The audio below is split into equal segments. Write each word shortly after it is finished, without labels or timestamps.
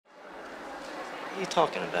What are you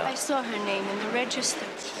talking about? I saw her name in the register.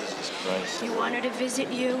 Jesus Christ. You want her to visit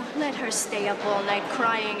you? Let her stay up all night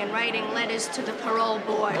crying and writing letters to the parole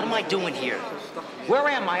board. What am I doing here? Where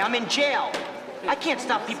am I? I'm in jail. I can't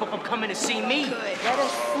stop people from coming to see me. Good. Let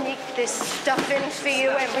us sneak this stuff in for you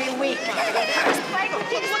every week.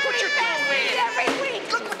 Look what you're doing. Every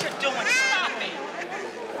week. Look what you're doing. Stop it.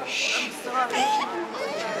 I'm sorry.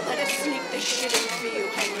 Let us sneak this shit in for you,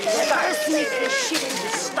 Henry. Let us sneak this shit in.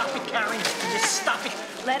 Just stop it, Karen. Just stop it.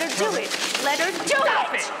 Let her do it. Let her do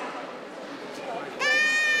Stop it.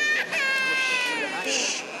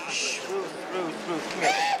 Shh. Ruth, come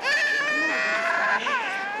here.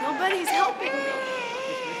 Nobody's helping me.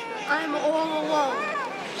 I'm all alone.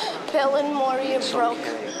 Bill and Maury are broke.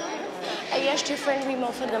 I asked your friend Remo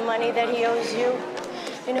for the money that he owes you.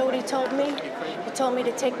 You know what he told me? He told me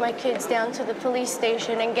to take my kids down to the police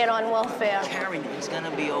station and get on welfare. Karen, he's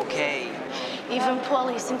gonna be okay. Even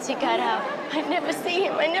Paulie, since he got out, I never see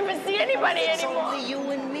him. I never see anybody anymore. It's only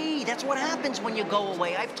you and me. That's what happens when you go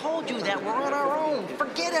away. I've told you that. We're on our own.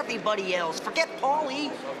 Forget everybody else. Forget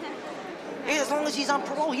Paulie. Hey, as long as he's on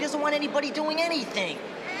parole, he doesn't want anybody doing anything.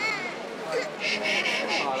 I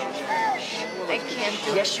can't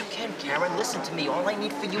do it. Yes, you can, Karen. Listen to me. All I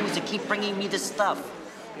need for you is to keep bringing me the stuff.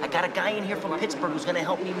 I got a guy in here from Pittsburgh who's gonna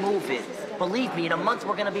help me move it. Believe me, in a month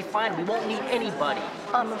we're gonna be fine. We won't need anybody.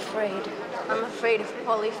 I'm afraid. I'm afraid if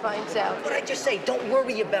Paulie finds out. What I just say, don't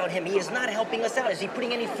worry about him. He is not helping us out. Is he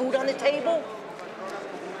putting any food on the table?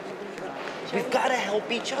 We've got to help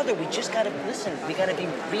each other. We just got to, listen, we got to be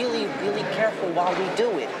really, really careful while we do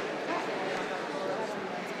it.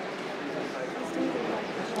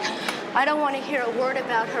 I don't want to hear a word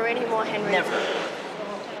about her anymore, Henry. Never.